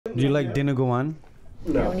Do you like dinuguan?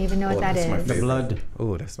 I don't even know what that is. The blood.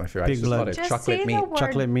 Oh, that's my favorite. Big I just blood. called it Just chocolate say meat. the word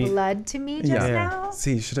Chocolate meat. blood to me just Yeah. now.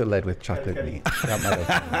 See, you should have led with chocolate meat. That might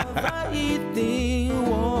have.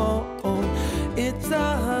 It's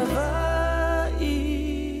a Hawaii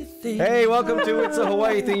thing. Hey, welcome to It's a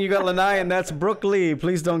Hawaii Thing. You got Lanai, and that's Brooke Lee.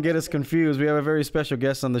 Please don't get us confused. We have a very special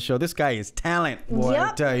guest on the show. This guy is talent, boy. I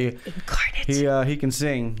Yep. tell you. Incarnate. He can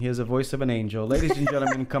sing. He has a voice of an angel. Ladies and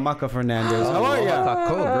gentlemen, Kamakakehau Fernandez. How are you?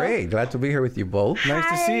 Cool, great. Glad to be here with you both. Nice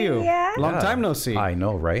to see you. Yeah. Long time no see. I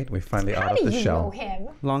know, right? We're finally How out do of the you shell. know him?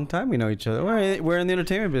 Long time we know each other. We're in the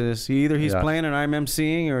entertainment business. Either he's Yeah. playing and I'm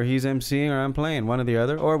emceeing, or he's emceeing or I'm playing. One or the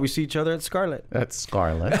other. Or we see each other at Scarlet. That's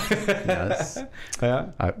Scarlet. Yes. Yeah.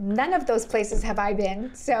 None of those places have I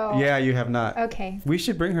been. So Yeah, you have not. Okay. We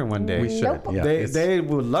should bring her one day. We should. Nope. Yeah, They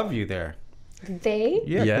would love you there. They?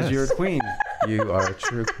 Yeah, because Yes. you're a queen. You are a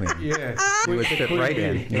true queen. Yeah. You would fit right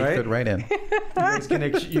in. You Right? fit right in. You can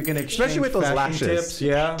exchange Especially with those fashion lashes. tips.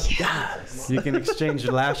 Yeah. Yes. You can exchange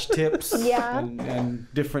lash tips. Yeah. And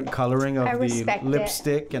different coloring of I the respect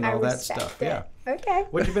lipstick it. and I all that respect stuff. it. Yeah. Okay.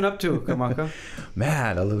 What you been up to, Kamaka?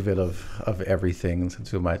 Man, a little bit of everything,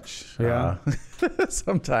 too much. Yeah.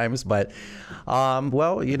 Sometimes, but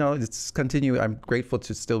well, you know, it's continue. I'm grateful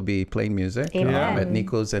to still be playing music. Amen. At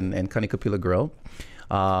Nico's and Kanikapila Grill.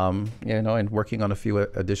 You know, and working on a few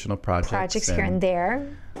additional projects. Here and there.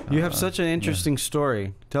 You have such an interesting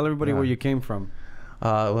story. Tell everybody where you came from.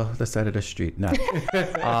 Well, the side of the street. No.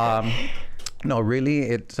 No, really,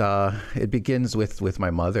 it begins with my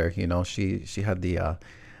mother. You know, she had the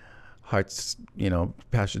heart's, you know,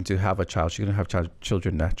 passion to have a child. She couldn't have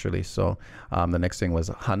children naturally. So the next thing was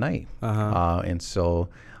hanai. And so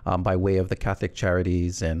by way of the Catholic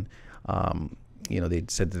charities and, you know, they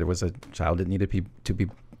said that there was a child that needed to be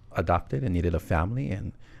adopted and needed a family.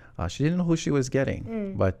 And she didn't know who she was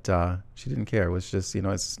getting, but she didn't care. It was just, you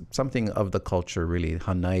know, it's something of the culture, really.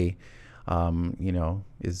 Hanai, you know,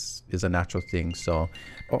 is a natural thing. So,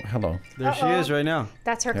 oh, hello. There she is right now.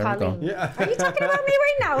 That's her There we calling. go. Yeah. Are you talking about me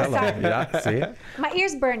right now, Hello. son? Yeah, see? My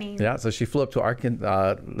ear's burning. Yeah, so she flew up to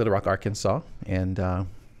Little Rock, Arkansas, and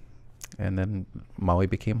then Maui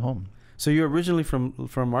became home. So you're originally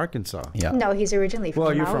from Arkansas. Yeah. No, he's originally from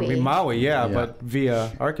Well, you're Maui. from Maui, yeah, Yeah. but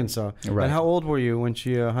via Arkansas. Right. And how old were you when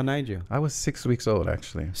she hanai'd you? I was 6 weeks old,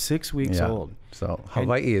 actually. 6 weeks Yeah. old. So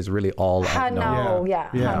Hawaii is really all I've known. Hano, yeah.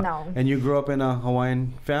 Hano. And you grew up in a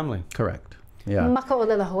Hawaiian family. Correct. Yeah.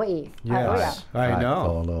 Maka'olelo Hawaii. Oh, yeah. I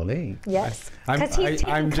know. Olole. Yes. I'm Because he's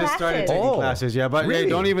taking I'm just started classes. taking Oh, classes, yeah. But hey, really?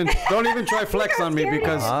 don't even try flex on me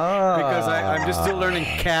because I'm just still learning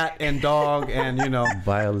cat and dog and you know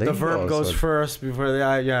Bilingual, the verb goes so- first before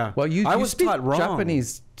the yeah. Well, I you was speak taught wrong.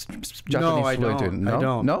 Japanese No, I fluent, don't. No? I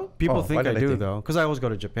don't. No? People Oh, think why I did do though, because I always go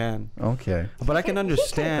to Japan. Okay. But I can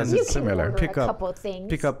understand. You it's can similar. order Pick a up- couple of things.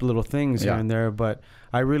 Pick up little things here Yeah. and there, but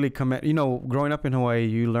I really commend. You know, growing up in Hawaii,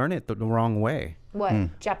 you learn it the wrong way.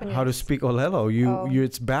 What? Japanese. How to speak olelo? You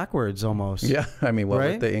it's backwards almost. Yeah, I mean, well,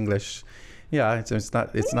 Right? with the English, yeah, it's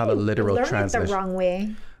not a literal Learn translation. it the wrong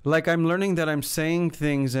way. Like I'm learning that I'm saying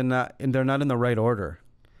things and they're not in the right order.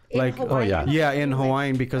 In Like Hawaiian? yeah, in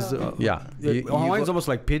Hawaiian because Yeah. Hawaiian's go- almost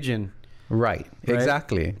like pigeon. Right,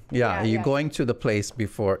 exactly. Yeah, Yeah, you're yeah. going to the place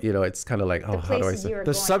before, you know, it's kind of like, oh, how do I Places say you're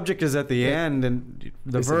The going. subject is at the end and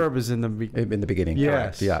the It's verb is in the in the beginning. Yes.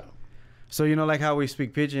 Correct. Yeah. So you know, like how we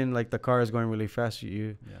speak pidgin, like the car is going really fast.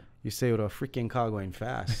 You say with a freaking car going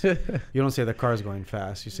fast. You don't say the car's going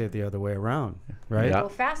fast. You say it the other way around, right? Yeah. Go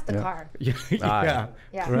fast, the Yeah. car. yeah.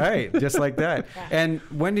 Yeah. Right. Just like that. Yeah. And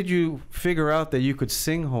when did you figure out that you could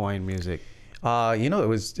sing Hawaiian music? You know,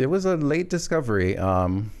 it was a late discovery.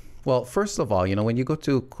 Well, first of all, you know, when you go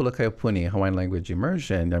to Kulakaiopuni, Hawaiian language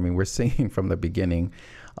immersion, I mean, we're singing from the beginning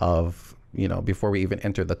of, you know, before we even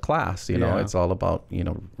enter the class, you know, Yeah. it's all about, you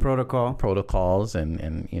know, protocols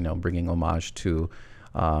and you know, bringing homage to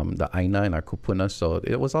the aina and our kupuna. So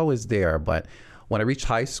it was always there. But when I reached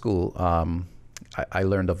high school, I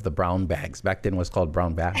learned of the brown bags. Back then it was called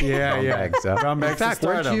brown bags. Yeah, brown yeah. bags. Brown bags In to fact,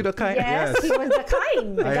 weren't stardom. you the kind? Yes, he was the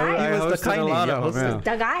kind. The guy. I He was the hosted a lot kindy, of them,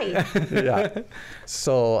 The guy. Yeah.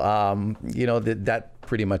 So, you know, that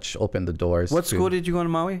pretty much opened the doors. What school did you go to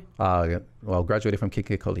Maui? Well, graduated from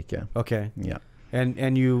Kikekolike. Okay. Yeah. And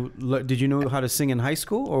did you know how to sing in high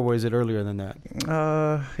school or was it earlier than that?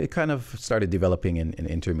 It kind of started developing in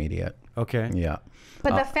intermediate. Okay. Yeah.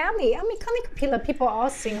 But the family, I mean, Kanikapila, people all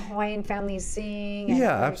sing, Hawaiian families sing. and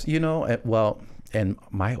Yeah, you know, well, and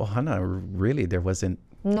my ohana, really, there wasn't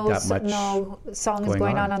that much. No songs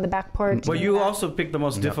going on the back porch. But and you that. also picked the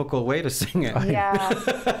most difficult way to sing it. Yeah.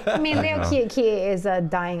 I mean, leo ki'i is a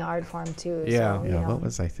dying art form too. Yeah. So, you Yeah, know. what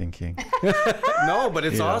was I thinking? No, but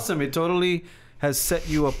it's awesome. It totally has set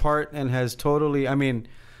you apart and has totally, I mean,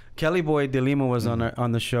 Kelly Boy De Lima was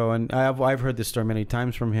on the show, and I've heard this story many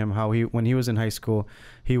times from him, how when he was in high school,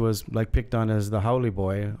 he was like picked on as the Haole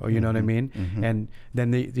boy, or you know what I mean? And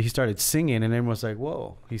then he started singing, and everyone was like,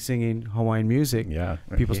 whoa, he's singing Hawaiian music. Yeah.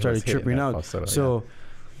 People started tripping out. Falsetto, so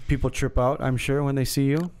people trip out, I'm sure, when they see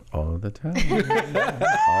you. All the time.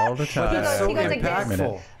 All the time. That's so he goes like this.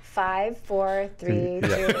 impactful. 5, 4, 3, 2,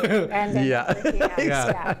 and then yeah.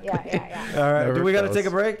 All right, Never do we got to fails. take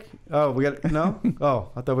a break? Oh, we got no.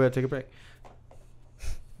 Oh, I thought we had to take a break.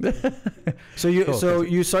 So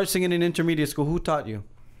you start singing in intermediate school. Who taught you?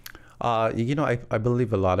 You know, I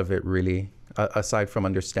believe a lot of it really, aside from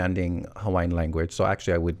understanding Hawaiian language. So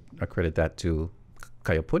actually, I would accredit that to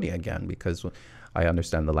Kaiapuni again, because I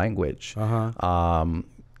understand the language.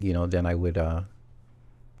 You know, then I would,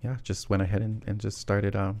 just went ahead and just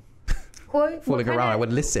started fooling around. I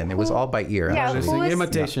would listen. It was all by ear. Yeah, actually.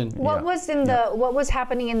 Imitation. What was what was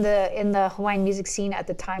happening in the Hawaiian music scene at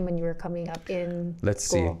the time when you were coming up in Let's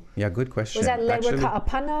school? see. Yeah, good question. Was that Actually, Lewa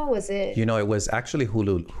Ka'apana? Was it? you know, it was actually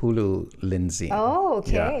Hulu Lindsay. Oh,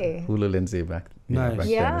 okay. Yeah, Hulu Lindsay back. Nice. Back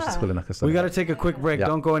Yeah. then. It was just Hulu Nakasana. We got to take a quick break. Yeah.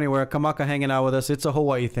 Don't go anywhere. Kamaka hanging out with us. It's a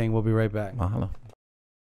Hawaii thing. We'll be right back. Mahalo.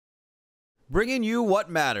 Bringing you what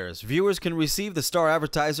matters. Viewers can receive the Star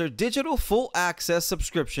Advertiser digital full access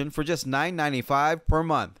subscription for just $9.95 per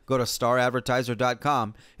month. Go to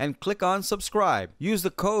staradvertiser.com and click on subscribe. Use the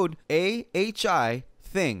code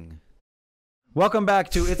AHITHING. Welcome back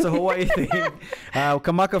to It's a Hawaii Thing.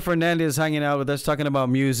 Kamakakehau Fernandez hanging out with us, talking about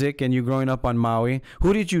music and you growing up on Maui.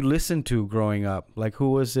 Who did you listen to growing up? Like,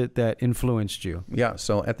 who was it that influenced you? Yeah,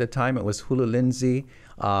 so at the time it was Hulu Lindsay.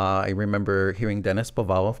 I remember hearing Dennis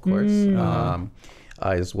Pavao, of course,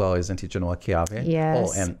 as well as Auntie Genoa Keave. Yes.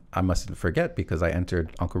 Oh, and I mustn't forget, because I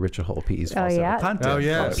entered Uncle Richard Ho'opi'i's Falsetto yeah. contest. Oh,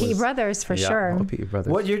 yes. P. Brothers for sure. Ho'opi'i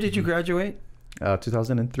Brothers. What year did you graduate?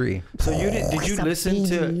 2003. So did you Some listen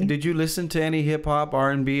to baby. did you listen to any hip hop,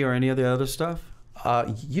 R&B, or any of the other stuff?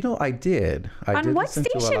 You know, I did. I did On what listen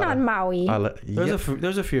to a station lot on of- Maui?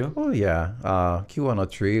 There's a few. Oh yeah,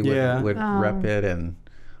 Q103 would rep it, and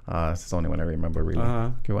it's the only one I remember really.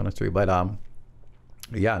 Q103, but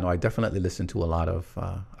yeah, no, I definitely listened to a lot of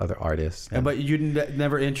other artists. But you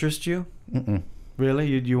never interest you? Mm-mm. Really?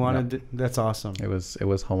 You wanted? That's awesome. It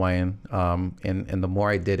was Hawaiian, and the more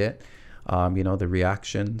I did it, you know, the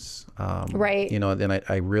reactions, Right. You know, then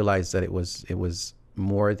I realized that it was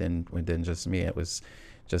more than just me. It was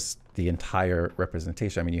just the entire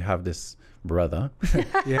representation. I mean, you have this brother,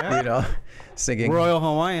 Yeah. you know, singing Royal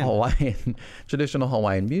Hawaiian. traditional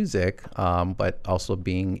Hawaiian music, but also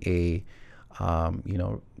being a, you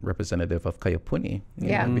know, representative of Kaiapuni.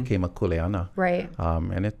 Yeah. And became a kuleana. Right.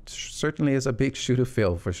 And it certainly is a big shoe to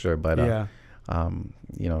fill for sure. But,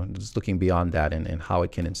 you know, just looking beyond that and how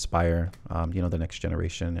it can inspire, you know, the next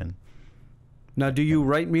generation. And Now, do you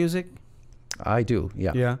write music? I do,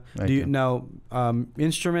 yeah. Yeah. I Do you do. now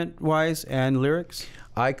instrument wise and lyrics?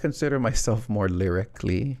 I consider myself more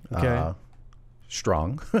lyrically Okay.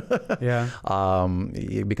 strong. Yeah.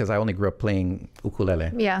 Because I only grew up playing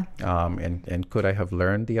ukulele. Yeah. And could I have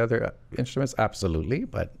learned the other instruments? Absolutely,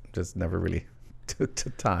 but just never really took the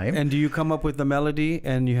time. And do you come up with the melody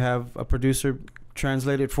and you have a producer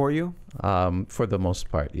translate it for you? For the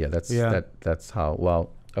most part, yeah. Yeah. That's how.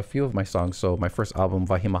 Well, a few of my songs. So my first album,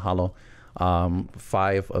 Wahimahalo,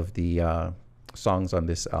 5 of the songs on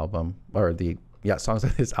this album, songs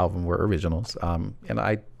on this album were originals. And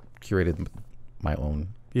I curated my own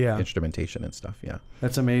instrumentation and stuff. Yeah.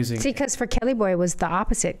 That's amazing. See, because for Kelly Boy it was the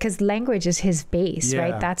opposite, because language is his base, Yeah.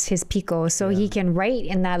 right? That's his pico. So he can write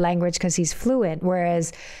in that language because he's fluent.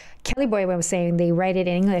 Whereas Kelly Boy was saying they write it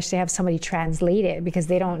in English, they have somebody translate it because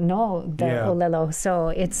they don't know the olelo. So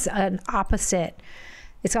it's an opposite.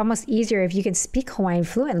 It's almost easier if you can speak Hawaiian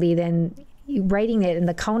fluently than writing it in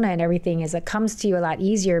the kauna and everything. It comes to you a lot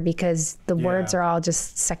easier because the words are all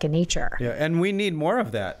just second nature. Yeah, and we need more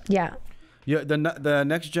of that. Yeah. Yeah, the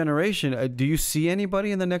next generation. Do you see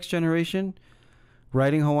anybody in the next generation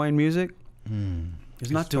writing Hawaiian music?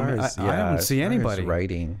 It's not too many. I don't see anybody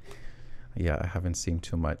writing. Yeah, I haven't seen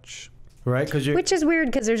too much. Right, because Which is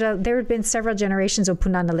weird because there have been several generations of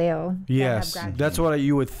Punana Leo. Yes, that's what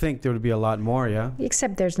you would think there would be a lot more. Yeah.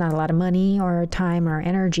 Except there's not a lot of money or time or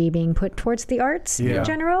energy being put towards the arts in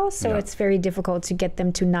general. So it's very difficult to get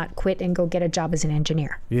them to not quit and go get a job as an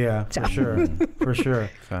engineer. Yeah, for sure, for sure.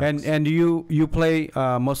 Facts. And you play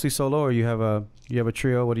mostly solo, or you have a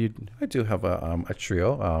trio? What do you? I do have a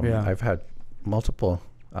trio. I've had multiple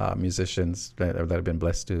musicians that have been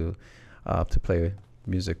blessed to play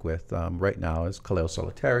music with. Right now is Kaleo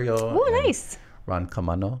Solitario. Oh, nice. Ron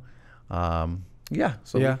Kamano. Yeah.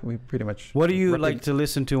 So Yeah. we pretty much. What do you like to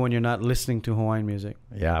listen to when you're not listening to Hawaiian music?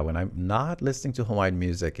 Yeah, when I'm not listening to Hawaiian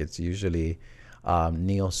music, it's usually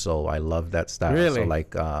neo soul. I love that style. Really? So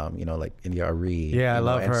like like India Arie. Yeah, I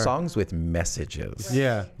love and her. songs with messages.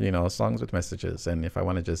 Yeah. Songs with messages. And if I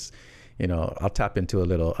want to just, I'll tap into a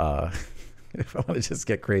little. If I want to just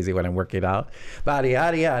get crazy when I'm working out.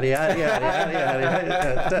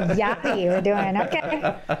 Yadi, we're doing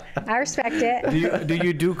okay. I respect it. Do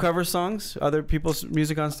you do cover songs? Other people's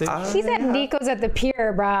music on stage? He's at Nico's at the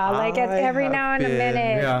pier, bro. Like every now and a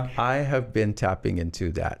minute. Yeah. I have been tapping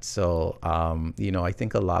into that. So, I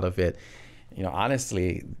think a lot of it,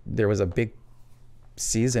 honestly, there was a big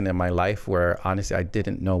season in my life where honestly I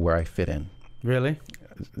didn't know where I fit in. Really?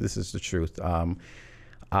 This is the truth.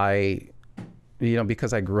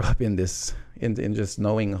 Because I grew up in this, in just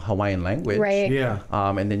knowing Hawaiian language. Right. Yeah.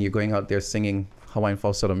 And then you're going out there singing Hawaiian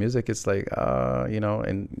falsetto music. It's like,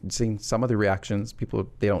 and seeing some of the reactions, people,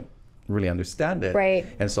 they don't really understand it. Right.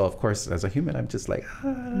 And so, of course, as a human, I'm just like,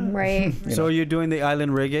 Right. So you're doing the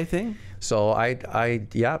island reggae thing? So I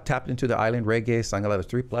tapped into the island reggae, sang a lot of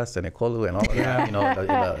 3+ and Ekolu and all of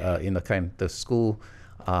that, in the school,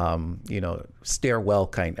 stairwell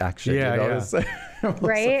kind action. Yeah,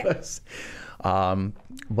 Right.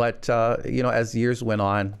 But as years went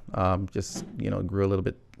on, grew a little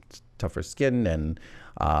bit tougher skin and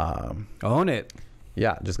Own it.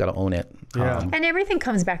 yeah, just got to own it. Yeah. And everything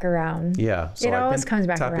comes back around. Yeah. So It always comes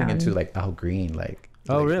back tapping around. into like Al Green,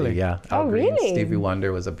 Oh, really? Yeah. Oh, Al Green, really? Stevie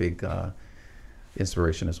Wonder was a big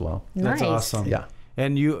inspiration as well. That's Nice. awesome. Yeah.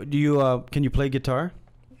 And can you play guitar?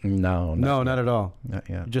 No, No, not at all. not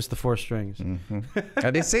yet. Just the 4 strings.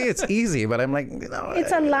 And they say it's easy, but I'm like,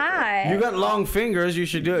 It's a lie. You got long fingers. You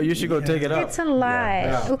should do it. You should go take it up. It's a lie.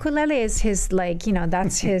 Yeah. Ukulele is his,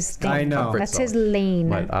 that's his thing. I know. That's his lane.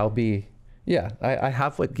 But I'll be, I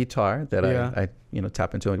have a guitar that I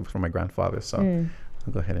tap into from my grandfather. So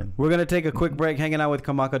I'll go ahead and. We're going to take a quick break hanging out with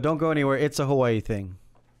Kamaka. Don't go anywhere. It's a Hawaii thing.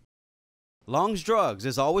 Long's Drugs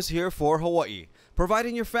is always here for Hawaii,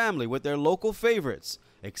 providing your family with their local favorites,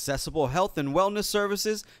 accessible health and wellness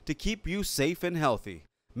services to keep you safe and healthy.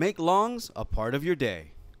 Make Long's a part of your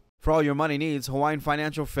day. For all your money needs, Hawaiian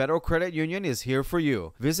Financial Federal Credit Union is here for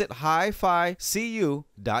you. Visit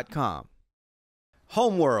hificu.com.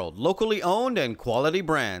 Homeworld, locally owned and quality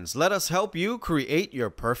brands. Let us help you create your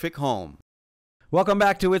perfect home. Welcome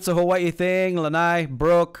back to It's a Hawaii Thing. Lanai,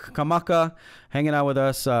 Brooke, Kamaka, hanging out with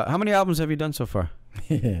us. How many albums have you done so far?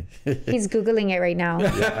 He's Googling it right now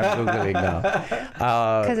Yeah, I'm Googling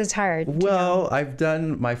now. because it's hard. Well, I've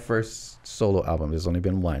done my first solo album. There's only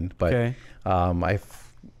been one, but Okay.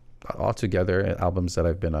 I've altogether albums that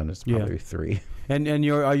I've been on is probably 3. And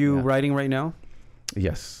are you writing right now?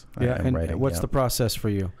 Yes, Yeah. I am And writing. what's the process for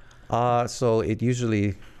you? So it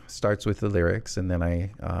usually starts with the lyrics, and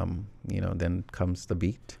then then comes the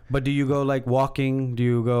beat. But do you go like walking? Do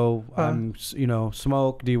you go,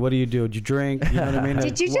 smoke? What do you do? Do you drink? You know what I mean?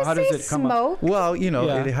 Did you just How does say it come up? smoke? Well,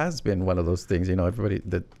 Yeah. it has been one of those things. Everybody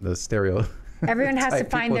the stereo. Everyone has to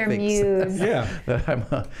type find their people thinks. muse. Yeah. That I'm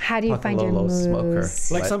a How do you find your Pakalolo muse? smoker.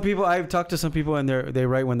 Like But- some people, I've talked to some people and they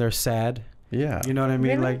write when they're sad. Yeah. You know what I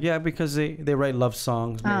mean? Really? Like, yeah, because they write love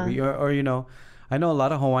songs maybe. Or I know a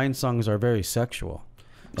lot of Hawaiian songs are very sexual.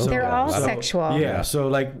 They're yeah, all so- sexual. Yeah. So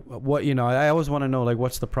like what, I always want to know, like,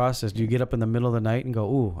 what's the process? Do you get up in the middle of the night and go,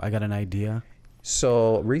 ooh, I got an idea?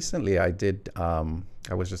 So recently I did,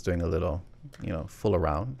 I was just doing a little, fool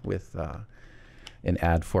around with an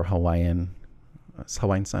ad for Hawaiian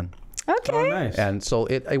Sun. Okay. Oh, nice. And so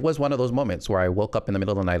it was one of those moments where I woke up in the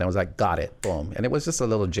middle of the night and I was like, got it, boom. And it was just a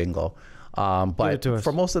little jingle. Give But it to us.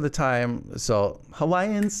 for most of the time, so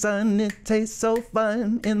Hawaiian sun, it tastes so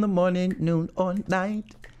fun in the morning, noon, or night.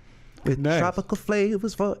 With Nice. tropical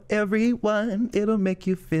flavors for everyone, it'll make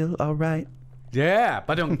you feel all right. Yeah.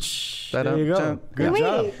 There you go. Ba-dum-chum. Good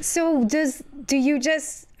job. Wait, so do you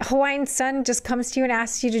just Hawaiian Sun just comes to you and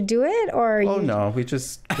asks you to do it, or Oh you? no, we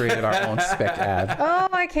just created our own spec ad. Oh,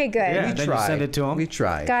 okay, good. Yeah. We then you tried. send it to 'em? We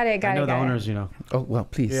tried. Got it. I know the got it. owners, Oh well,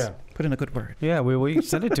 please Yeah. put in a good word. Yeah, we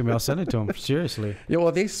send it to me. I'll send it to them. Seriously. Yeah,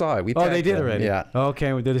 well, they saw it. We Oh, they tagged did them. already? Yeah. Okay.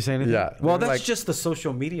 Did they say anything? Yeah. Well, They're that's like- just the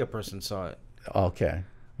social media person saw it. Okay.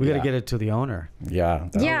 We got to Yeah. get it to the owner. Yeah.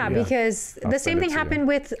 Yeah, because I'll the send same it thing to you. happened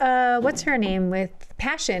with what's her name with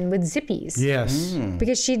Passion with Zippies. Yes.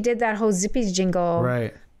 Because she did that whole Zippies jingle.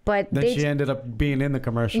 Right. But Then they she ended up being in the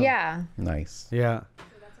commercial. yeah. Nice. Yeah.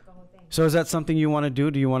 So is that something you want to do?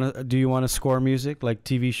 Do you want to score music like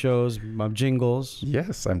TV shows, jingles?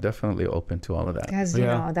 Yes, I'm definitely open to all of that. Because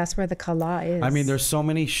Yeah. that's where the kala is. I mean, there's so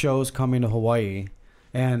many shows coming to Hawaii.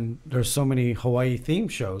 And there's so many Hawaii theme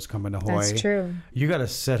shows coming to Hawaii. That's true. You got to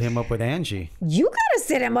set him up with Angie. You got to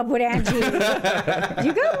set him up with Angie. You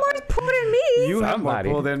got more pull than me. You have more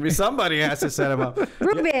pull than me. Somebody has to set him up.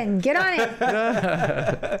 Ruben, get on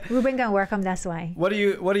it. Ruben gonna work him. That's why. What are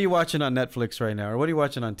you watching on Netflix right now, or what are you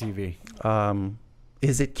watching on TV?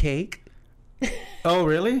 Is it Cake? Oh,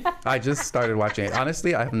 really? I just started watching it.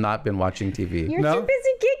 Honestly, I have not been watching TV. You're too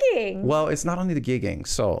busy gigging. Well, it's not only the gigging.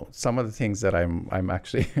 So some of the things that I'm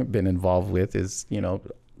actually been involved with is,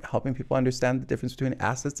 helping people understand the difference between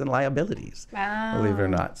assets and liabilities. Wow. Believe it or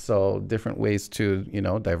not. So different ways to,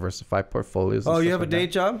 diversify portfolios. Oh, you have a day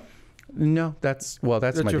job? No, that's my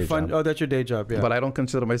day job. Oh, that's your day job, yeah. But I don't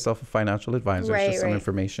consider myself a financial advisor. Right, it's just some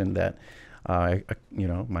information that,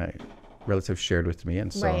 my relative shared with me.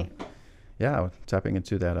 And so, yeah, tapping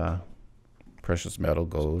into that precious metal,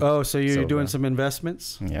 gold. Oh, so you're doing some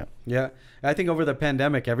investments? Yeah. Yeah. I think over the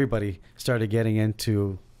pandemic, everybody started getting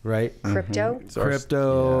into, right? Crypto?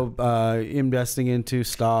 Investing into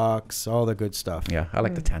stocks, all the good stuff. Yeah, I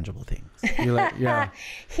like the tangible things.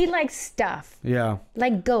 He likes stuff. Yeah.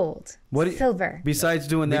 Like gold, silver. Besides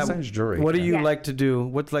doing that, besides jewelry. What do you like to do?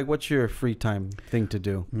 What's your free time thing to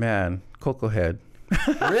do? Man, Cocoa Head.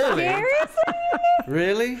 Really? Seriously?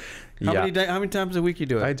 Really? How many times a week you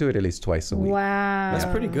do it? I do it at least twice a week. Wow. That's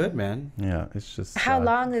pretty good, man. Yeah, it's just. How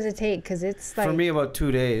long does it take? Because it's like. For me, about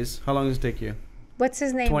 2 days. How long does it take you? What's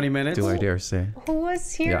his name? 20 minutes? Do I dare say? Who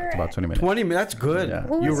was here? Yeah, about 20 minutes. 20 minutes? That's good. Yeah.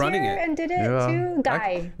 Who You're was running here it. and did it too?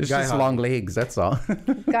 Guy. It's Guy just Hoggy. long legs, that's all. Guy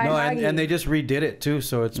No, Hoggy. and they just redid it too,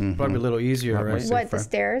 so it's probably a little easier, Lot more right? safe. What, the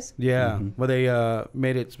stairs? Yeah. Well, they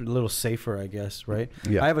made it a little safer, I guess, right?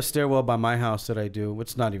 Yeah. I have a stairwell by my house that I do.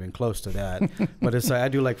 It's not even close to that, but it's I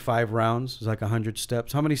do like 5 rounds. It's like 100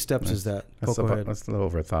 steps. How many steps is that? That's Cocoa Head? a little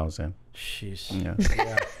over 1,000. Sheesh.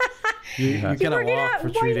 Yeah. You cannot working walk out? for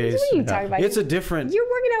What 3 are days. you talking about? It's a different. You're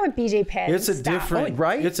working out with BJ Penn. It's a Stop. different.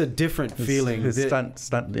 right? It's a different feeling. It's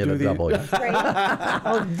stunt in a the- double. Yeah. Right?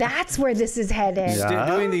 Oh, that's where this is headed.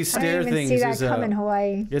 Yeah. Doing these I stair didn't even things see that is come in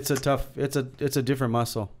Hawaii. it's a tough. It's a different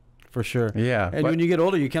muscle, for sure. Yeah, And but- when you get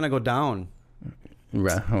older, you cannot go down.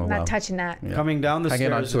 Right. Oh, I'm wow. not touching that. Yeah. Coming down the Hanging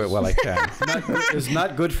stairs on to it while I can. is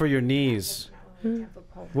not good for your knees.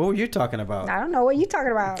 What were you talking about? I don't know what you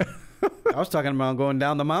talking about. I was talking about going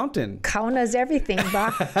down the mountain. Kauna's everything, bro.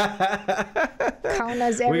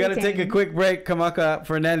 Kauna's everything. We got to take a quick break. Kamakakehau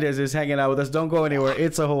Fernandez is hanging out with us. Don't go anywhere.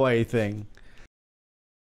 It's a Hawaii thing.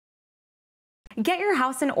 Get your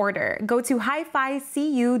house in order. Go to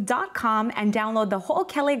hificu.com and download the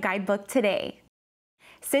Ho'okele guidebook today.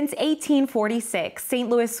 Since 1846, St.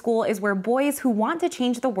 Louis School is where boys who want to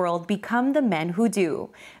change the world become the men who do.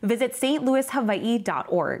 Visit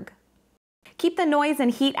stlouishawaii.org. Keep the noise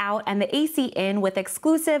and heat out and the AC in with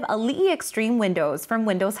exclusive Ali'i Extreme windows from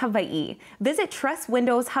Windows Hawai'i. Visit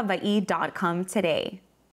trustwindowshawaii.com today.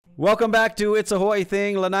 Welcome back to It's a Hawaii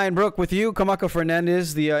Thing. Lanai and Brooke with you. Kamakakehau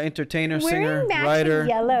Fernandez, the entertainer, singer, matching writer.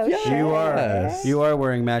 yellow shirts. You are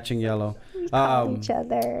wearing matching yellow. Call each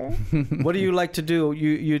other. What do you like to do?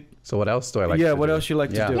 You So what else do I like to Yeah, do? what else you like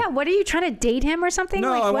to do? Yeah, what are you trying to date him or something? No,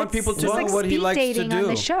 like, I want people to just know like what he speed likes to dating on do.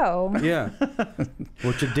 the show. Yeah.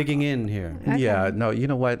 What you're digging in here. Yeah, no, you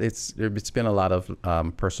know what? It's been a lot of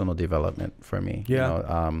personal development for me. Yeah. You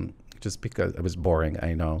know, just because it was boring,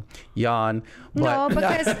 I know. Yawn. No, But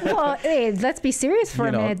because, well, hey, let's be serious for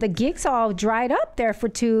a minute. The gigs all dried up there for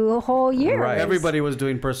 2 whole years. Right. Everybody was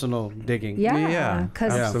doing personal digging. Yeah,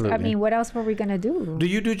 because, absolutely. I mean, what else were we going to do? Do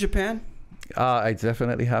you do Japan? I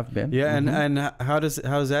definitely have been. Yeah, and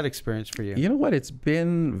how's that experience for you? You know what? It's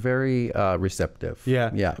been very receptive. Yeah.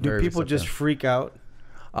 Yeah. Do very people just receptive. freak out?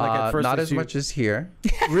 Like at first not it's as much as here.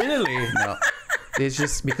 Really? No. It's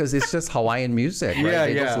just because it's just Hawaiian music, right? Yeah,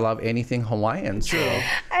 they yeah. just love anything Hawaiian. So,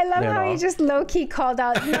 I love you how know. he just low-key called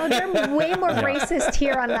out, they're way more racist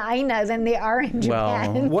here on the Aina than they are in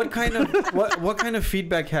Japan. What kind of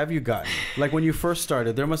feedback have you gotten? Like when you first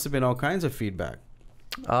started, there must have been all kinds of feedback.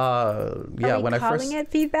 yeah, Are we when I calling first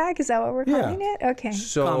it feedback? Is that what we're calling it? Okay.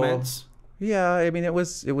 so Comments. Yeah, I mean it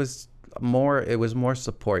was more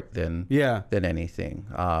support than anything.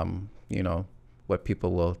 You know, what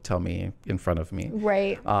people will tell me in front of me.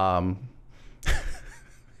 Right.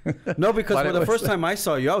 No, because the first time I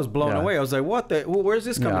saw you, I was blown away. I was like, "What the? Where's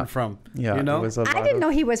this coming from?" Yeah, you know. it was a I lot didn't of- know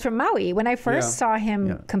he was from Maui. When I first saw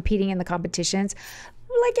him competing in the competitions,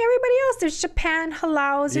 like everybody else, there's Japan,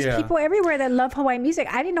 Halaus, there's people everywhere that love Hawaiian music.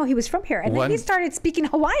 I didn't know he was from here. And then he started speaking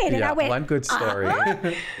Hawaiian, and I went, one good story.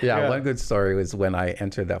 One good story was when I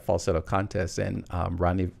entered that falsetto contest, and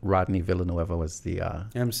Rodney Villanueva was the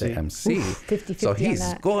MC. The MC. 50-50 so on he's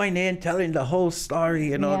that. going in telling the whole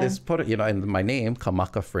story, and all this. And my name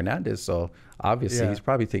Kamakakehau Fernandez. So obviously he's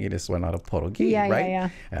probably thinking this went out of Portuguese, right? Yeah.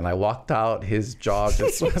 And I walked out, his jaw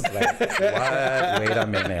just was like, what? Wait a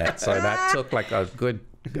minute. So that took like a good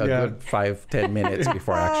 5-10 minutes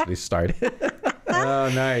before I actually started. Oh,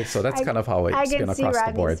 nice. So that's kind of how it's been across the board. I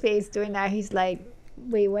can see Rodney's face doing that. He's like,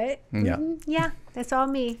 wait, what? Yeah. Yeah, that's all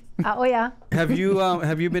me. Oh, yeah. Have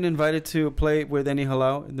you been invited to play with any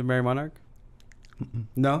halau in the Merry Monarch?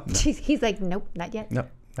 No? He's like, nope, not yet. No,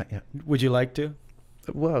 not yet. Would you like to?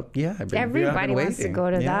 Well, yeah. Everybody wants to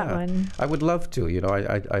go to that one. I would love to. You know,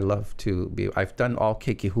 I love to be. I've done all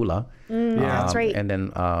keiki hula. That's right. And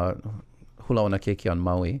then hula ona keiki on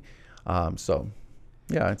Maui. So,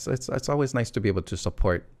 yeah, it's always nice to be able to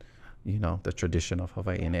support, you know, the tradition of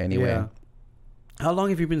Hawaii in any way. Yeah. How long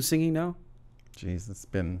have you been singing now? Jeez, it's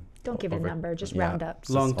been. Don't give a number, just round up.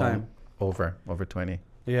 Long time. Over 20.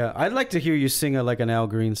 Yeah, I'd like to hear you sing like an Al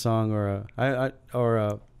Green song or an old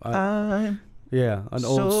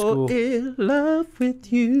school. So in love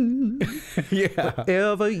with you. Yeah.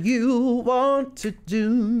 Whatever you want to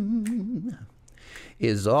do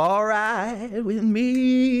is all right with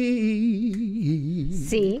me.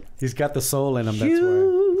 See? He's got the soul in him, that's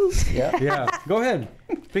why. Yeah. Yeah. Go ahead.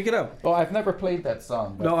 Pick it up. Oh, I've never played that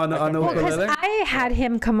song. No, on the Because ukulele? I had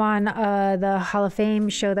him come on the Hall of Fame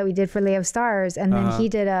show that we did for Lay of Stars, and then he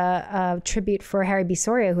did a tribute for Harry B.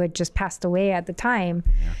 Soria, who had just passed away at the time.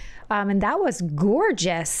 Yeah. And that was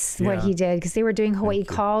gorgeous what he did, because they were doing Hawaii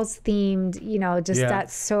calls themed, you know, just that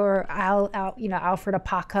Sir Alfred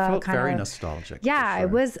Apaka Felt kind very of nostalgic. Yeah, sure.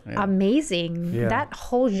 it was amazing. Yeah. That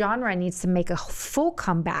whole genre needs to make a full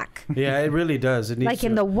comeback. Yeah, it really does. It needs Like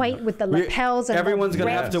in the white with the lapels. And everyone's going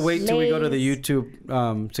to have to wait till we go to the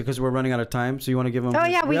YouTube because we're running out of time. So you want to give them? Oh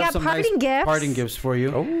yeah, we got some parting nice gifts. Parting gifts for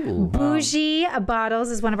you. Oh, Bougie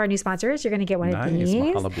Bottles is one of our new sponsors. You're going to get one of these.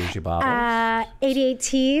 Mahalo Bougie Bottles. 88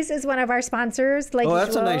 Tees is one of our sponsors. Like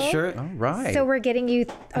that's a nice shirt. All right. So we're getting you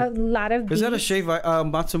a lot of. Is that a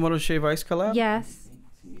Matsumoto Shave Ice collab? Yes.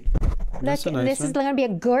 That's Look, a nice this one. is going to be a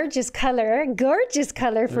gorgeous color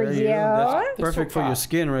for There you. That's perfect for your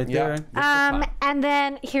skin right there. And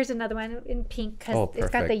then here's another one in pink because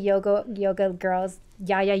it's got the perfect. yoga girls,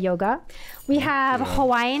 Yaya Yoga. We have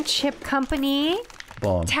Hawaiian Chip Company.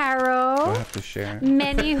 Boom. Taro. Do I have to share?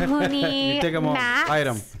 Menihuni You take 'em all. Max.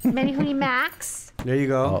 Item. Menihuni Max. There you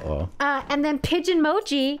go. And then Pigeon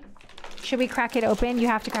Moji. Should we crack it open? You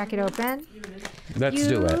have to crack it open. Let's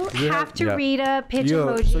do it. You have to read a Pigeon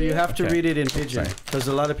Moji. So you have to read it in Pigeon because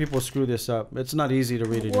a lot of people screw this up. It's not easy to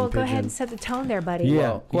read it in Pigeon. Well, go ahead and set the tone there, buddy.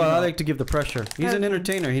 Yeah. Well, I like to give the pressure. He's an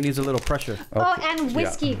entertainer. He needs a little pressure. Oh, and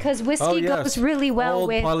whiskey, because whiskey goes really well Old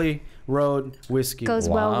with. Poly Road whiskey. Goes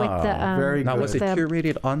well with the. Very Now, good. was it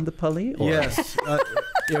curated on the Pali? Or? Yes,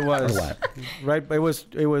 it was. Right,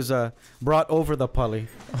 it was brought over the Pali.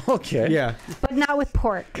 Okay. Yeah. But not with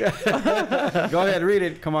pork. Go ahead, read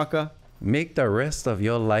it, Kamaka. Make the rest of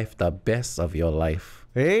your life the best of your life.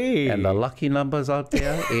 Hey. And the lucky numbers out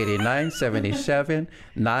there, 89, 77,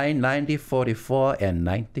 9, 90, 44, and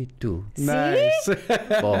 92. Nice.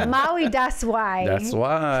 Boom. Maui, that's why. That's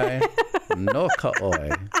why. No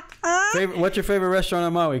ka'oi. What's your favorite restaurant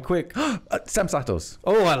on Maui? Quick. Sam Sato's.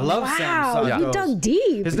 Oh, I love Sam Wow, Santos. you dug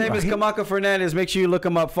deep. His name is Kamaka Fernandez. Make sure you look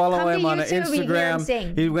him up. Follow Come to him on YouTube, you hear him Instagram.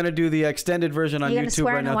 sing. He's going to do the extended version on You're gonna YouTube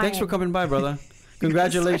swear right in now. Thanks for Hawaiian. coming by, brother.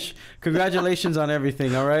 Congratulations on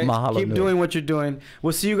everything, all right? Mahalo Keep nui. doing what you're doing.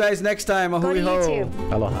 We'll see you guys next time. Go to Ahui ho.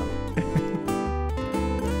 YouTube. Aloha.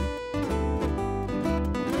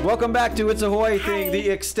 Welcome back to It's a Hawaii Thing, the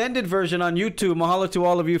extended version on YouTube. Mahalo to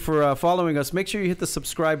all of you for following us. Make sure you hit the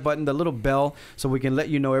subscribe button, the little bell, so we can let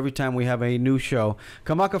you know every time we have a new show.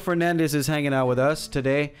 Kamaka Fernandez is hanging out with us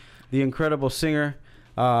today, the incredible singer,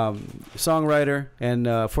 songwriter,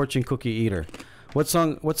 and fortune cookie eater. What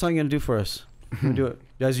song you gonna do for us? You do it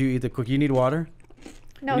as you eat the cookie. You need water?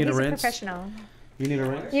 No, You need he's a a rinse? professional. You need a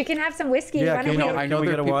rinse? You can have some whiskey. Yeah, Why can don't we- we- I know we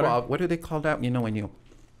there get are a people water? out. What do they call that? You know, when you.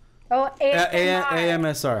 Oh, ASMR.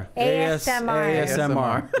 AMSR. ASMR.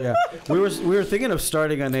 ASMR. Yeah. We were thinking of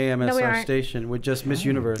starting an No, we AMSR aren't. station with just Miss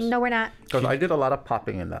Universe. No, we're not. Because I did a lot of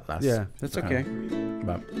popping in that last. Yeah, that's okay.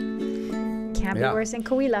 But Can't be Yeah. worse than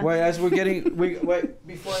Kauila. Wait, as we're getting, wait,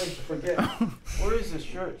 before I forget, where is the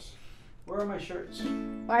shirts? Where are my shirts?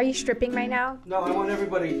 Are you stripping right now? No, I want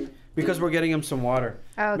everybody, because we're getting them some water.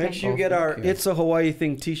 Oh, okay. Make sure you Oh, get our thank you. It's a Hawaii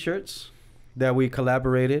Thing t-shirts that we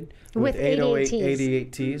collaborated With 88 Tees.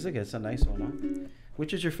 88 Tees. Look, it's a nice one, huh?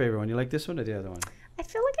 Which is your favorite one? You like this one or the other one? I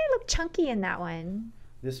feel like I look chunky in that one.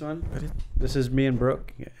 This one? This is me and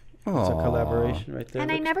Brooke. Yeah. It's a Aw. collaboration right there.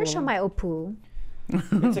 And I Looks never cool, show huh? my opu.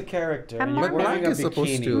 It's a character. I'm and you're Mormon. wearing Black a is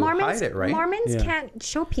supposed bikini. to Mormons, hide it, right? Mormons Yeah. can't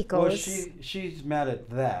show Well, picos. she's mad at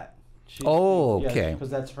that. Okay. Because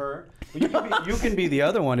that's her. You can be the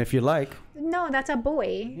other one if you like. No, that's a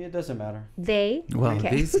boy. Yeah, it doesn't matter. They? Well, okay.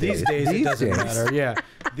 these These days it doesn't matter. Yeah.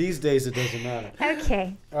 These days it doesn't matter.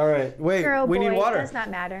 Okay. All right. Wait, Girl, we boy, need water. does not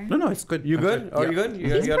matter. No, it's good. You I'm good? Are you good?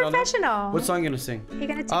 He's got all that? professional. What song you gonna sing? You're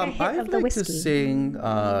going to take a hit I'd of the like whiskey. to sing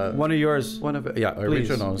One of yours.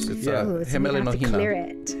 originals. It's Ooh, so Hemele we no have to clear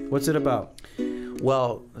Hina. it. What's it about?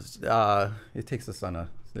 Well, it takes us on a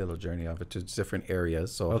little journey of it to different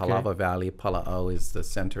areas. So Okay. Halava Valley, Pala'au is the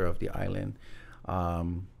center of the island.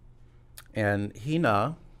 And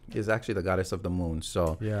Hina is actually the goddess of the moon.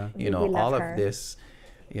 So, Yeah. you We know, love all her. of this,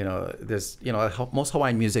 there's, most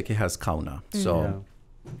Hawaiian music, it has kauna. So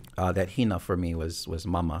that Hina for me was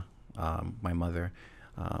mama, my mother,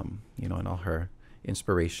 and all her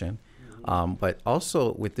inspiration. But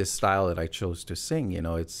also with this style that I chose to sing,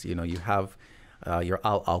 it's, you have your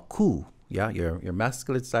au ku, your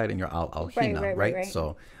masculine side and your au Hina, right?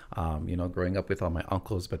 So, growing up with all my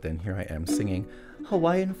uncles, but then here I am singing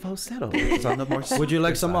Hawaiian falsetto, which is on the more. Would you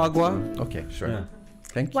like some agua? Okay, sure. Yeah.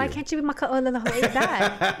 Thank you. Why can't you be maka'olelo like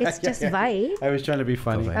that? It's just vai. I was trying to be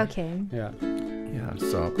funny. Okay. Okay. Yeah. Yeah,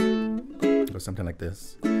 so it goes something like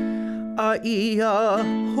this. Aia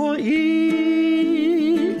hoi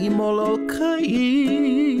I molokai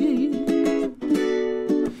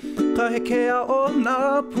ka hekea o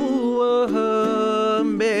nā pua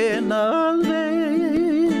me nā le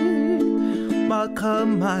ma ka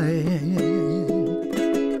mai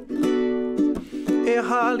e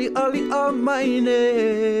hali ali a mai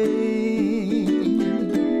nei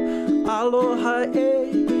aloha e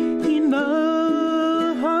hina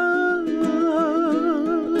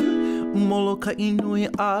moloka inui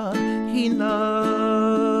a hina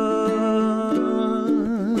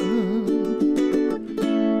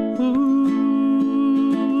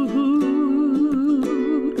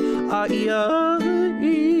a ia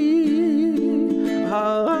I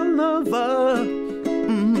halava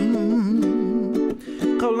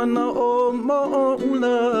kaulana o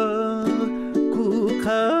mo'una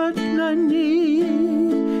kukanani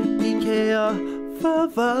I kea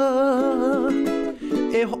whawa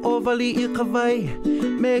e ho'owali I ka vai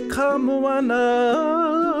me ka moana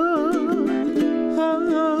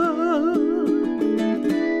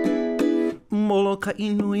moloka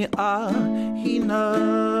inui a hina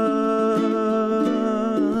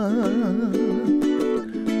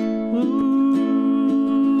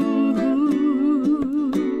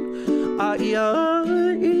a ia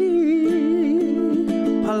I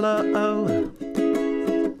pala au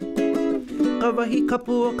ka wahi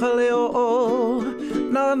kapu o ka leo o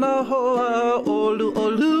nana hoa olu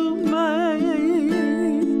mai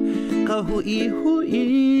ka hui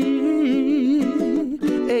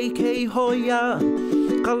e kei hoia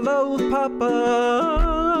ka lau papa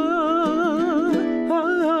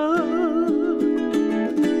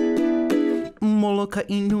moloka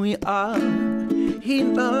inui a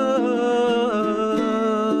hina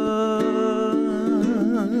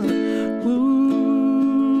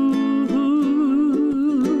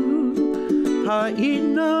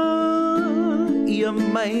haina ia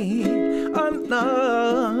mai ana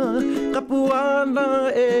kapuana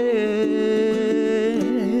e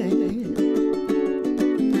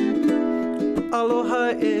aloha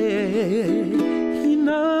e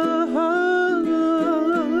hina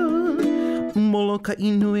moloka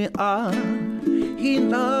inui a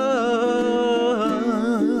hina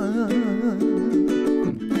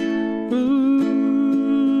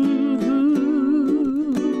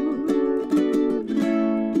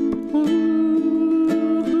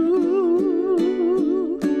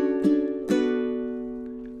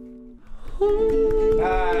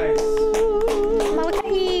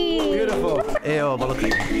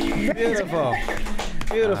Beautiful.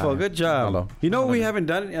 Beautiful. Good job. Hello. You know what we haven't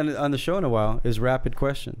done on the show in a while is rapid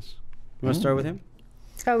questions. You want to start with him?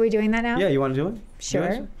 Oh, are we doing that now? Yeah, you want to do it?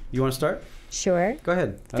 Sure. You want to start? Sure. Go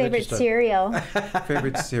ahead. I'll let you Favorite start. cereal?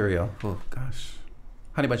 Favorite cereal? Oh gosh,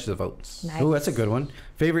 Honey Bunches of Oats. Nice. Oh, that's a good one.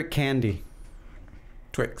 Favorite candy?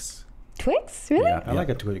 Twix. Twix? Really? Yeah. I like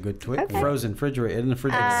a good Twix. Okay. Frozen, refrigerated, in the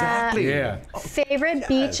fridge. Exactly. Yeah. Favorite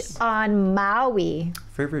beach on Maui?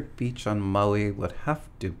 Favorite beach on Maui would have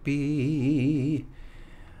to be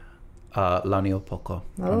Laniopoko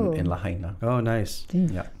Oh. in Lahaina. Oh, nice.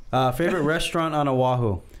 Yeah. Favorite restaurant on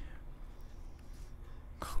Oahu?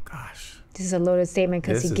 Oh gosh. This is a loaded statement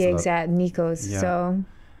because he This is gigs at Nico's. Yeah. So,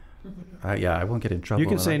 Yeah, I won't get in trouble. You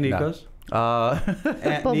can say like that. Nico's.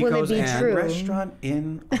 but will it be and- true? Restaurant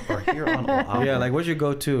in or here on Oahu. Yeah, like what's your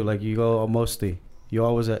go-to? Like you go mostly. You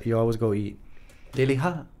always go eat.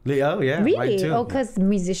 Liliha. Oh yeah, mine Really? too. Oh, because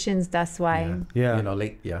musicians, that's why. Yeah. You know,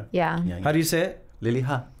 late. Yeah. Yeah. Yeah. How do you say it?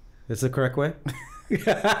 Liliha. It's the correct way?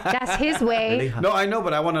 That's his way. No, I know,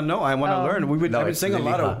 but I want to know. I want to learn. I've been saying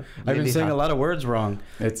a lot of words wrong.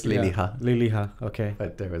 It's Liliha. Liliha. Okay.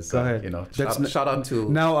 But there was, Go ahead. shout out to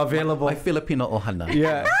now available. my Filipino ohana.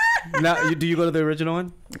 Yeah. Now, do you go to the original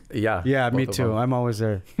one? Yeah. Yeah, me too. I'm always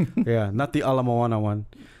there. Yeah, not the Ala Moana one.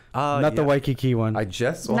 Not the Waikiki one. I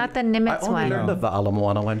just not the Nimitz one. I only learned of the Ala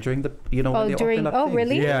Moana one during the when they opened up things.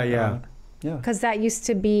 Really? Yeah. Yeah. Because that used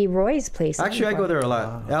to be Roy's place. Actually, I go there a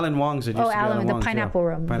lot. Alan Wong's. Alan, the Pineapple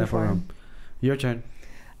Room. Pineapple Room. Your turn.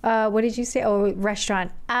 What did you say? Oh,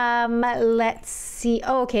 restaurant. Let's see.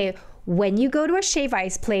 Oh, okay. When you go to a shave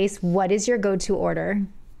ice place, what is your go-to order?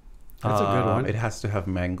 That's a good one. It has to have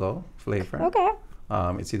mango flavor. Okay.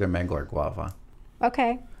 It's either mango or guava.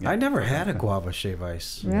 Okay. I never had a guava shave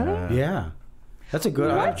ice. Really? Yeah. That's a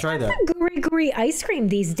good. I'll try that. Guri ice cream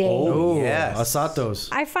these days. Oh, yes. Asato's.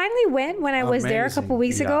 I finally went when I was there a couple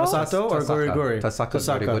weeks ago. Asato or Guri?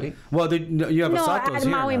 Tasaka. Well, you have Asato's at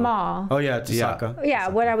Maui Mall. Oh yeah, Tasaka. Yeah,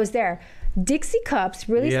 when I was there. Dixie cups,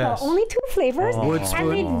 really small, only 2 flavors. Wood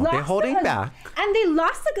spoon. They're holding back. And they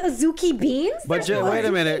lost the Azuki beans. But wait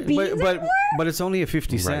a minute. But it's only a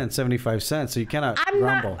 50 cents, 75 cents, so you cannot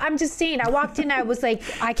rumble. I'm just saying. I walked in. I was like,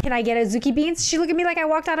 can I get Azuki beans? She looked at me like I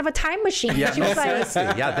walked out of a time machine. Yeah, she was seriously.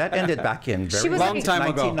 Yeah, that ended back in long time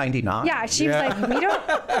ago. 1999. Yeah, she was like,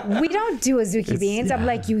 we don't do Azuki beans. I'm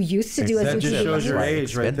like, you used to do Azuki beans. That just shows your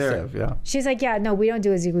age right there. Yeah. She's like, yeah, no, we don't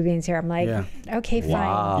do Azuki beans here. I'm like, okay,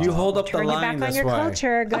 fine. You hold up the Turn line. it back That's on your why.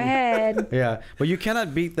 culture. Go ahead. Yeah, but you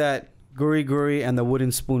cannot beat that guri and the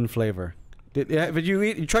wooden spoon flavor. But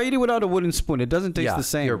you try eating without a wooden spoon. It doesn't taste the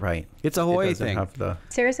same. You're right. It's a Hawaii thing.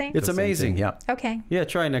 Seriously? It's amazing. Yeah. Okay. Yeah,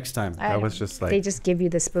 try next time. That was just like they just give you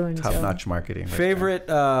the spoon. top-notch marketing. Right Favorite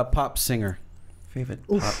pop singer? Favorite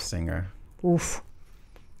pop singer? Oof.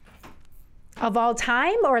 Of all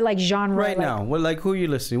time or like genre? Right now. Well, like who are you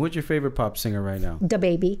listening? What's your favorite pop singer right now? Da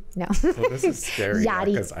Baby. No. Well, this is scary.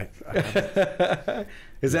 Yachty.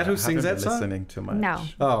 Is that who sings that song? Listening too much. No.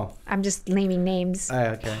 Oh. I'm just naming names.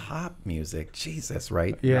 Okay. Pop music. Jesus,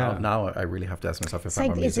 right? Yeah. Now I really have to ask myself if It's I'm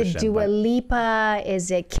like, a musician. is it Dua Lipa?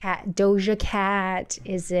 Is it Doja Cat?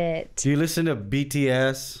 Is it... Do you listen to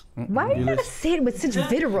BTS? Why do you gotta say it with such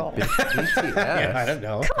vitriol? BTS. I don't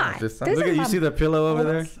know. Come on. Look at you. See the pillow over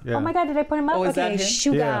there? Yeah. Oh my God, did I put him up? Oh, is that him?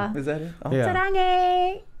 Sugar. Yeah. Is that it? Oh. Yeah.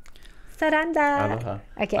 Sarange. Saranda. Aloha.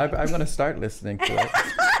 Okay. I'm going to start listening to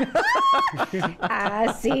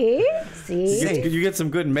it. See? You get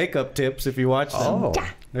some good makeup tips if you watch them. Oh.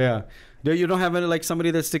 Yeah. You don't have any, like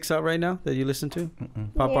somebody that sticks out right now that you listen to?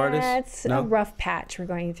 Pop artist? Yeah, it's a rough patch we're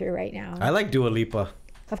going through right now. I like Dua Lipa.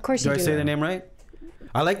 Of course you do. Do I say the name right?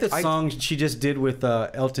 I like the song she just did with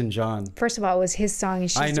Elton John. First of all, it was his song,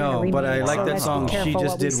 and she's I know, doing a remix, but I like so that let's song be she careful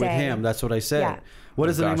just what we did with say. him. That's what I said. Yeah. What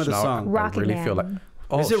is the name of the song? Rocket I really Man. feel like...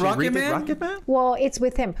 Oh, Is it she Rocket redid Man? Rocket Man? Well, it's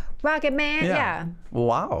with him. Rocket Man, yeah.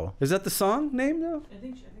 Wow. Is that the song name though? I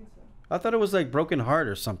think so. I thought it was like Broken Heart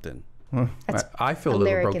or something. I feel a a little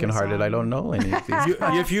lyric in the brokenhearted. song. I don't know any of these.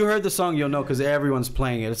 If you heard the song, you'll know because everyone's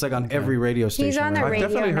playing it. It's like on every radio station. He's on the right? radio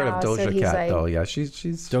I've definitely heard of now, so Doja he's Cat like- though. Yeah, she's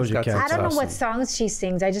Doja got Cat. some I don't know what sauce. songs she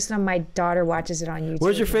sings. I just know my daughter watches it on YouTube.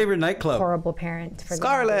 Where's your favorite nightclub? Horrible parent. For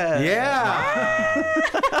Scarlett.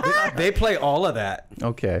 Yeah. they play all of that.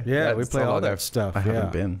 Okay. Yeah, we That's play all that I've- stuff. I yeah.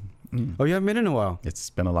 haven't been. Oh, you haven't been in a while. It's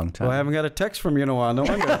been a long time. Well, I haven't got a text from you in a while. No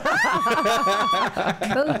wonder.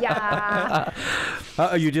 Booyah.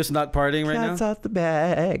 Are you just not partying right Cats now? out the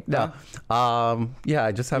bag. No. Yeah,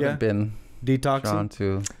 I just haven't been drawn Detoxing?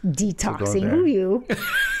 to Detoxing. there. Who you?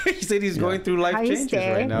 He said he's going through life How you changes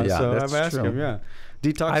stay? right now. Yeah, so that's I'm asking true. him, yeah.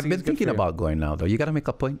 Detoxing I've is been good thinking for you. about going now though. You got to make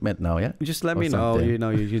an appointment now, yeah? Just let or me know. something. You know,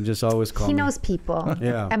 you can just always call He me. knows people.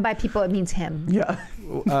 Yeah. And by people, it means him. Yeah.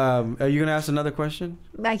 Are you going to ask another question?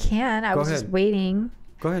 I can. I Go was just ahead. waiting.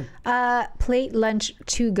 Go ahead. Plate lunch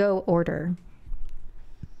to go order.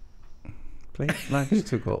 Plate lunch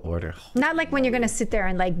to go order. Not like when you're going to sit there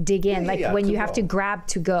and like dig in, like Yeah, when to you have go. to grab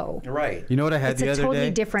to go. Right. You know what I had It's the a other totally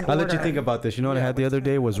day? different I'll let you order. think about this. You know what I had the other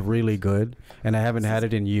day was really good, and I haven't had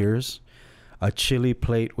it in years. A chili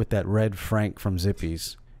plate with that red Frank from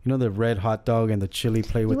Zippy's. You know the red hot dog and the chili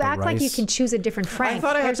plate with You the act rice? like you can choose a different Frank. I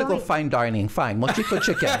thought I had There's to go only- fine dining. Fine. Mochiko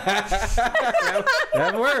chicken.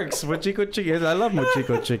 That works. Mochiko chicken. I love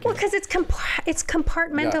mochiko chicken. Well, because it's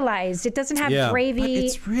compartmentalized. It doesn't have Yeah. gravy. But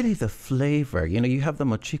it's really the flavor. You know, you have the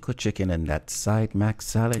mochiko chicken and that side mac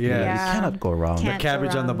salad. Yeah. You Yeah. cannot go wrong. Can't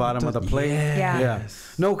Cabbage on the wrong. bottom of the plate. Yeah. Yeah.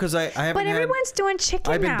 No, because I haven't But had... everyone's doing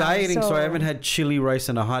chicken I've been now, dieting, so I haven't had chili rice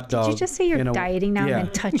and a hot dog. Did you just say you're in a- dieting now yeah. and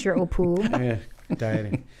then touch your opu? Yeah,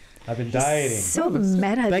 dieting. I've been dieting. So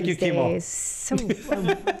meta Thank these you, Kimo. days.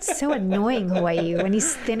 So annoying, Hawaii. When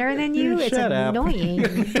he's thinner than you, it's Shut up. annoying.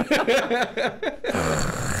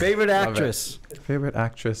 Favorite actress? Favorite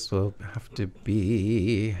actress will have to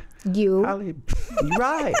be You. Halle.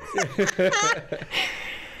 Right.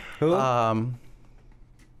 Who?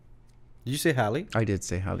 Did you say Halle? I did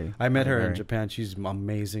say Halle. I met her in Very- Japan. She's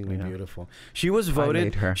amazingly Yeah. beautiful. She was voted.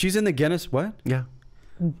 made her. She's in the Guinness. What? Yeah.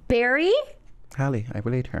 Barry? Halle. I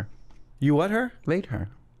laid her. You what her? Laid her.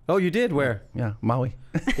 Oh, you did. Where? Yeah. Maui.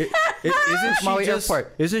 Isn't she Maui just?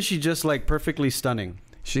 Airport. Isn't she just like perfectly stunning?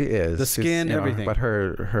 She is. The She's, skin, you know, everything. But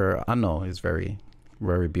her ano is very,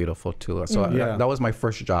 very beautiful too. So Yeah. that was my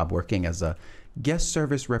first job, working as a guest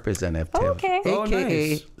service representative. Okay. Oh, AKA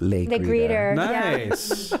nice. leg The greeter.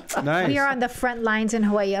 Nice, nice. We are on the front lines in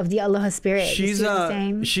Hawaii of the Aloha spirit. You She's see what I'm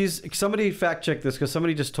saying? she's somebody fact check this because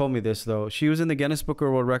somebody just told me this though. She was in the Guinness Book of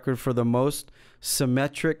World Record for the most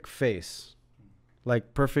symmetric face,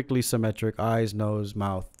 like perfectly symmetric eyes, nose,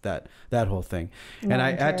 mouth, that whole thing. No And I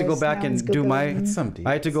one had to go cares. back No one's and do my. Googling. Some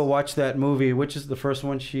I had to go watch that movie, which is the first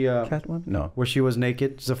one she Catwoman? No. where she was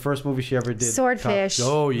naked. It's the first movie she ever did. Swordfish.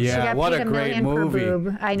 Oh She yeah, got what paid a great $1 million movie. per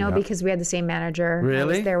boob. I know Yeah. because we had the same manager. I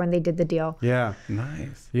Really? was there when they did the deal. Yeah.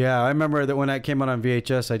 Nice. Yeah, I remember that when I came out on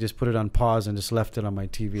VHS, I just put it on pause and just left it on my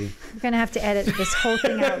TV. We're gonna have to edit this whole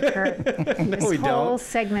thing out, Kurt. This we whole don't.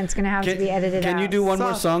 segment's gonna have to be edited out. Can you do one more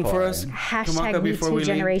Soft song for boy. us? Hashtag Kamaka, Me before Too we leave?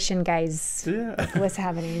 generation, guys? Yeah. What's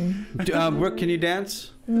happening? Brooke, can you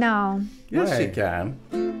dance? No. Yes, Right. she can.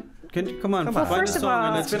 Can you come on? Come find on. a First of song and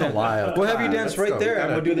all- let's It's been a dance. while. We'll have Come you on, dance let's right go. there, We and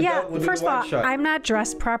gotta- we'll do the Yeah. we'll do First the of all, wide shot. I'm not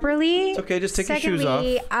dressed properly. It's okay, just take your shoes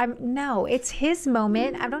Secondly, off. No, it's his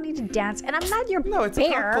moment. I don't need to dance, and I'm not your No, it's a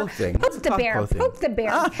bear. cocktail thing. It's a Poke the bear. cocktail thing. Poke the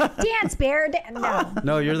bear. Dance, bear. No.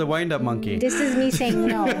 No, you're the wind-up monkey. This is me saying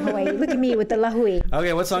no, Hawaii. Look at me with the lahui.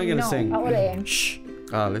 Okay, what song are you gonna No, sing? Aole. Shh.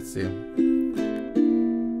 Let's see.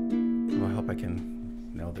 Oh, I hope I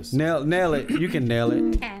can nail this. Nail it. You can nail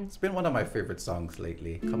it. And It's been one of my favorite songs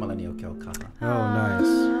lately. Kamalakēhau Kaha. Oh,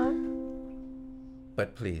 nice.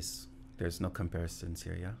 But please, there's no comparisons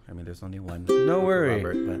here, yeah? I mean, there's only one. No worry.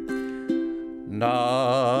 Robert, but...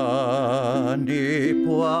 Nani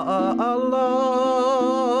pua'ala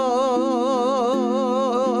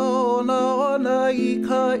ona i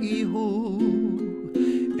ka ihu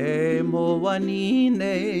e moani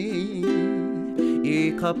nei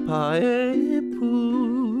i ka pae pu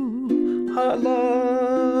hala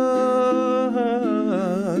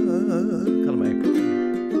kalamai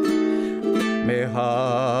me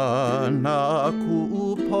hana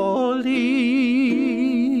ku'upoli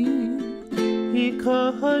i ka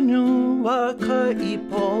hanu a ka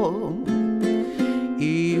ipo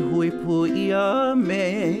i hui pu ia me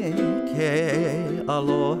ke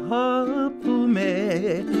aloha pu me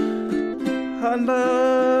hana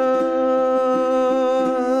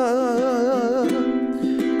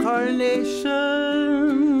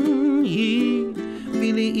carnation i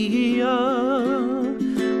vili ia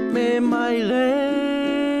me maile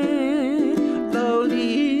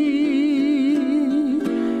lauli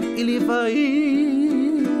ilivai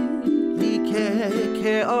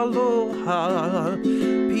ke aloha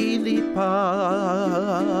pilipa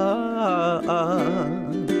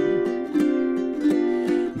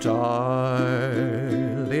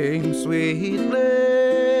darling sweet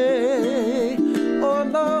lay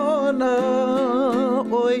ona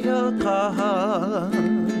oia kaha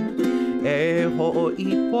e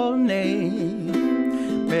ho'ipo nei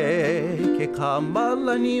me ke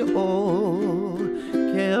kamalani o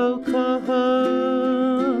ke aukaha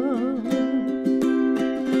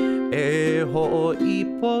e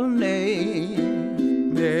ho'ipo nei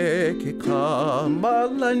me ke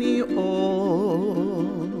kamalani o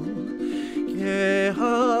ke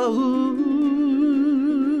hau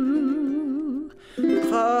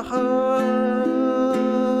kaha.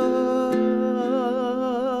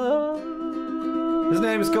 His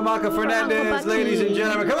name is Kamaka Fernandez, ladies and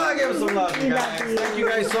gentlemen. Come on, give us some love, guys. Thank you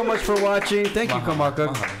guys so much for watching. Thank you, Kamaka.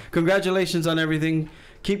 Congratulations on everything.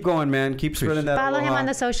 Keep going, man. Keep spreading that follow him aloha. on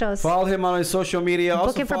the socials. Follow him on his social media. Book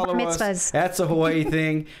Also him for follow bar us. mitzvahs. That's a Hawaii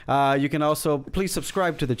thing. You can also please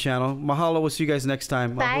subscribe to the channel. Mahalo. We'll see you guys next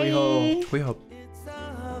time. Bye. Mahui ho. We hope.